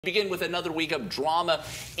Begin with another week of drama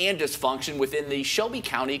and dysfunction within the Shelby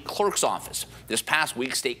County Clerk's Office. This past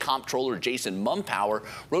week, State Comptroller Jason Mumpower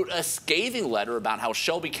wrote a scathing letter about how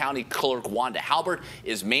Shelby County Clerk Wanda Halbert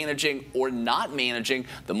is managing or not managing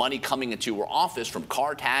the money coming into her office from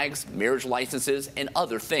car tags, marriage licenses, and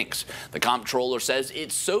other things. The comptroller says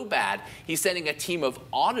it's so bad, he's sending a team of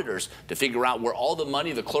auditors to figure out where all the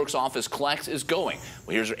money the clerk's office collects is going.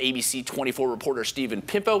 Well, here's our ABC24 reporter Stephen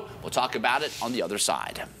Pimpo. We'll talk about it on the other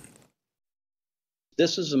side.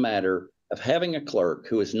 This is a matter of having a clerk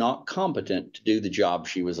who is not competent to do the job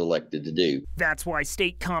she was elected to do. That's why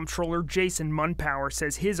State Comptroller Jason Mumpower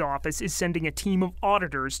says his office is sending a team of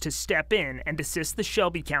auditors to step in and assist the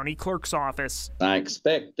Shelby County Clerk's Office. I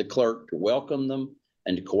expect the clerk to welcome them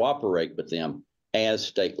and to cooperate with them as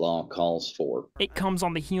state law calls for. It comes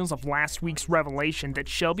on the heels of last week's revelation that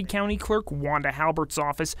Shelby County Clerk Wanda Halbert's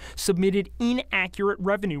office submitted inaccurate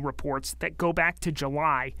revenue reports that go back to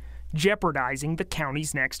July, jeopardizing the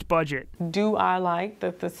county's next budget. Do I like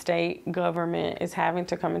that the state government is having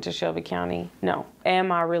to come into Shelby County? No. Am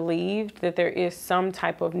I relieved that there is some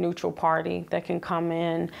type of neutral party that can come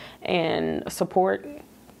in and support?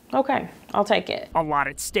 Okay, I'll take it. A lot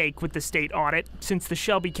at stake with the state audit, since the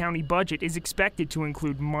Shelby County budget is expected to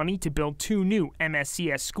include money to build 2 new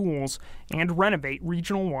MSCS schools and renovate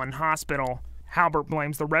Regional 1 Hospital. Halbert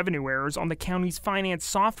blames the revenue errors on the county's finance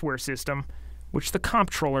software system, which the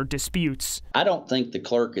comptroller disputes. I don't think the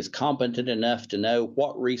clerk is competent enough to know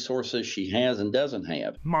what resources she has and doesn't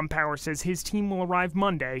have. Mumpower says his team will arrive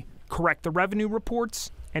Monday, correct the revenue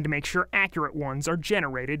reports, and to make sure accurate ones are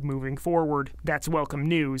generated moving forward. That's welcome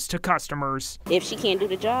news to customers. If she can't do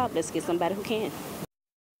the job, let's get somebody who can.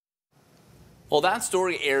 Well, that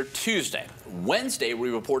story aired Tuesday. Wednesday, we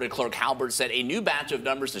reported Clerk Halbert sent a new batch of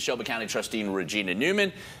numbers to Shelby County Trustee Regina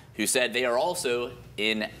Newman, who said they are also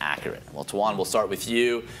inaccurate. Well, Tawan, we'll start with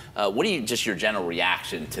you. What are just your general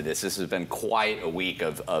reaction to this? This has been quite a week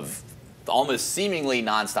of almost seemingly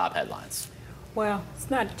nonstop headlines. Well, it's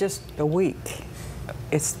not just a week.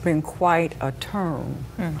 It's been quite a term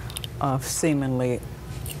of seemingly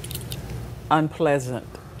unpleasant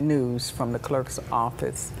news from the clerk's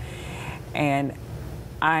office. And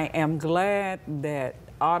I am glad that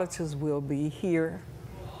auditors will be here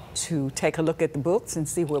to take a look at the books and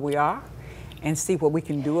see where we are and see what we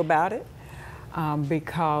can do about it,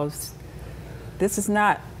 because this is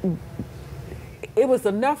not, it was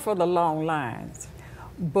enough for the long lines,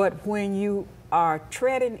 but when you are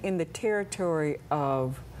treading in the territory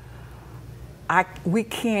of we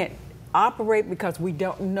can't operate because we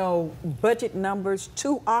don't know budget numbers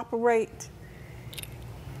to operate,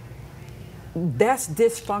 that's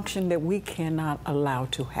dysfunction that we cannot allow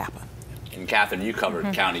to happen. And Catherine, you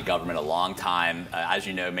covered county government a long time. As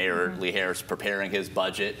you know, Mayor Lee Harris preparing his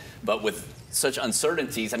budget, but with such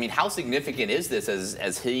uncertainties, I mean, how significant is this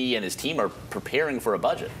as he and his team are preparing for a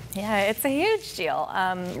budget? Yeah, it's a huge deal.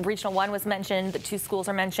 Regional 1 was mentioned, the 2 schools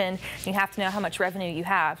are mentioned. You have to know how much revenue you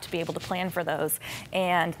have to be able to plan for those.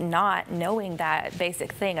 And not knowing that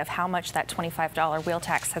basic thing of how much that $25 wheel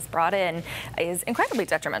tax has brought in is incredibly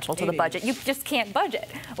detrimental to the budget. You just can't budget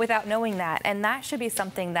without knowing that. And that should be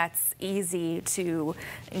something that's easy to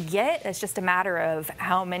get. It's just a matter of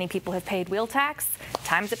how many people have paid wheel tax,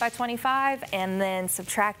 times it by 25, and then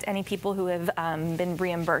subtract any people who have been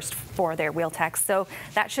reimbursed for their wheel tax. So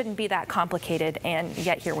that shouldn't be that complicated, and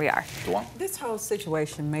yet here we are. This whole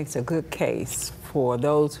situation makes a good case for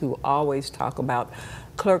those who always talk about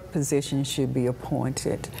clerk positions should be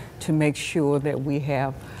appointed to make sure that we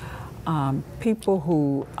have people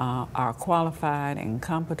who are qualified and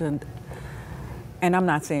competent. And I'm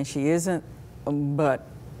not saying she isn't, but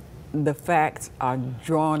the facts are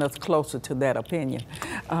drawing us closer to that opinion.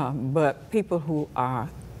 But people who are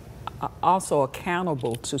also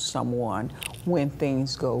accountable to someone when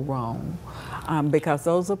things go wrong. Because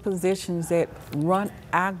those are positions that run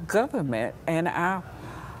our government and our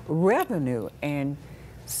revenue. And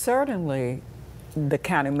certainly the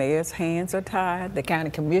county mayor's hands are tied, the county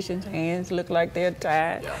commission's hands look like they're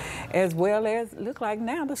tied, as well as look like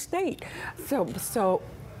now the state. So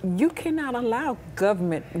you cannot allow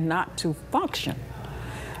government not to function.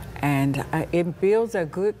 And it builds a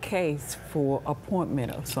good case for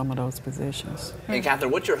appointment of some of those positions. And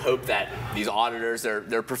Catherine, what's your hope that these auditors,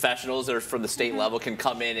 they're professionals, they're from the state level, can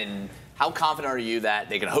come in, and how confident are you that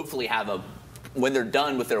they can hopefully have when they're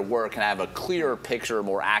done with their work, can have a clearer picture, a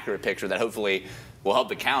more accurate picture that hopefully will help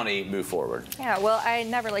the county move forward. Yeah, well, I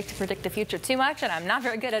never like to predict the future too much, and I'm not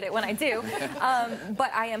very good at it when I do.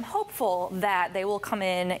 But I am hopeful that they will come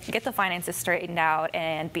in, get the finances straightened out,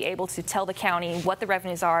 and be able to tell the county what the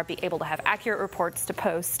revenues are, be able to have accurate reports to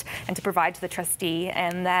post and to provide to the trustee,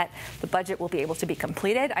 and that the budget will be able to be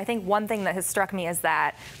completed. I think one thing that has struck me is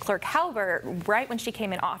that Clerk Halbert, right when she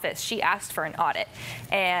came in office, she asked for an audit.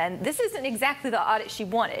 And this isn't exactly the audit she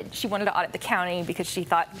wanted. She wanted to audit the county because she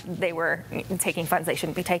thought they were taking funds they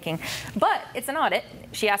shouldn't be taking. But it's an audit.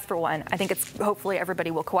 She asked for one. I think it's hopefully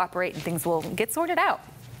everybody will cooperate and things will get sorted out.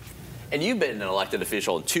 And you've been an elected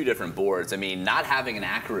official in 2 different boards. I mean, not having an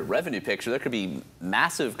accurate revenue picture, there could be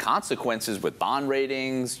massive consequences with bond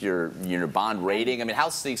ratings, your bond rating. I mean, how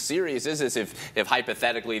serious is this if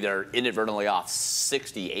hypothetically they're inadvertently off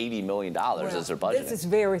 $60, $80 million as their budget? This is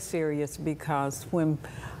very serious because when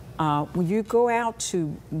you go out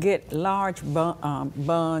to get large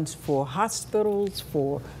bonds for hospitals,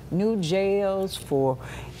 for new jails, for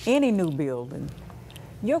any new building,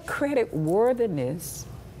 your credit worthiness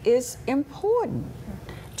is important,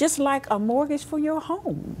 just like a mortgage for your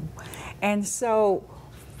home. And so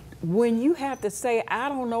when you have to say, I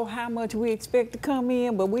don't know how much we expect to come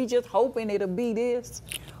in, but we just hoping it'll be this,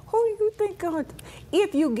 who do you think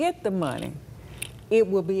if you get the money, it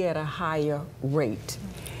will be at a higher rate.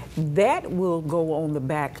 That will go on the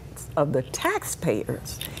back of the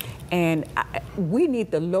taxpayers. And we need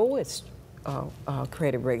the lowest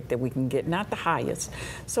credit rate that we can get, not the highest.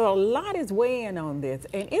 So a lot is weighing on this.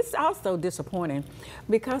 And it's also disappointing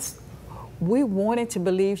because we wanted to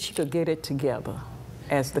believe she could get it together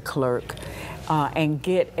as the clerk and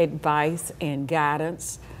get advice and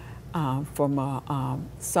guidance from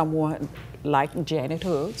someone like Janet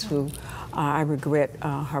Hooks, who I regret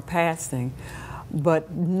her passing.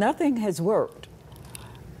 But nothing has worked.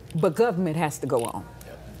 But government has to go on.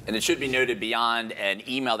 And it should be noted, beyond an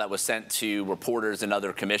email that was sent to reporters and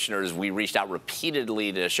other commissioners, we reached out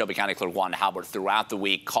repeatedly to Shelby County Clerk Wanda Halbert throughout the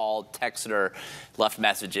week, called, texted her, left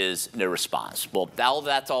messages, no response. Well,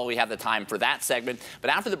 that's all we have the time for that segment. But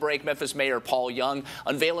after the break, Memphis Mayor Paul Young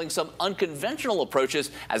unveiling some unconventional approaches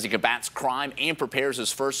as he combats crime and prepares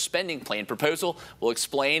his first spending plan proposal. We'll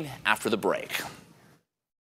explain after the break.